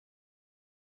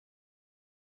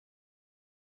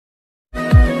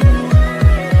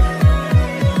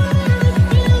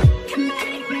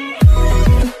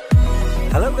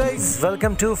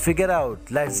welcome to Figure Out.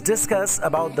 Let's discuss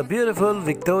about the beautiful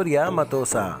Victoria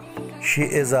Matosa. She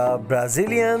is a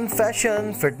Brazilian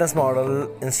fashion fitness model,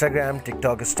 Instagram,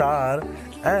 TikTok star,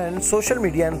 and social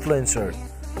media influencer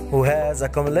who has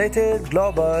accumulated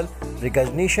global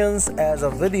recognitions as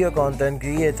a video content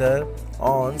creator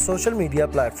on social media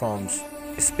platforms,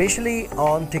 especially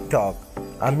on TikTok,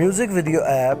 a music video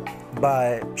app,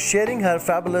 by sharing her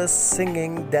fabulous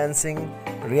singing, dancing,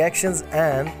 reactions,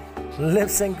 and lip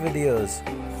sync videos.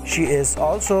 She is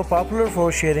also popular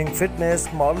for sharing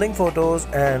fitness, modeling photos,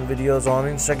 and videos on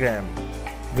Instagram.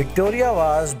 Victoria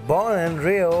was born in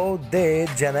Rio de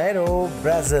Janeiro,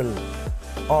 Brazil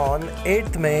on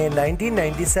 8th May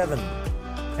 1997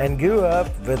 and grew up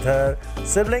with her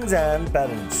siblings and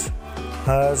parents.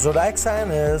 Her zodiac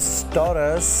sign is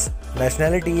Taurus,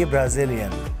 nationality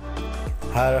Brazilian.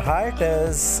 Her height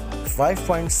is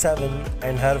 5.7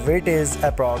 and her weight is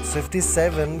approx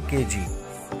 57 kg.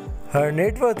 Her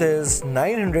net worth is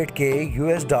 $900k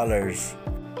US.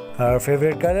 Her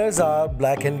favorite colors are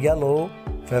black and yellow.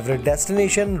 Favorite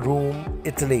destination Rome,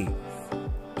 Italy.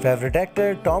 Favorite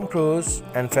actor Tom Cruise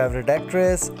and favorite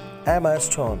actress Emma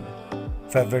Stone.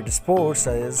 Favorite sports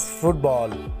is football.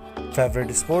 Favorite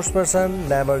sportsperson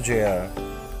Neymar Jr.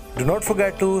 Do not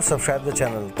forget to subscribe the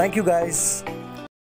channel. Thank you guys.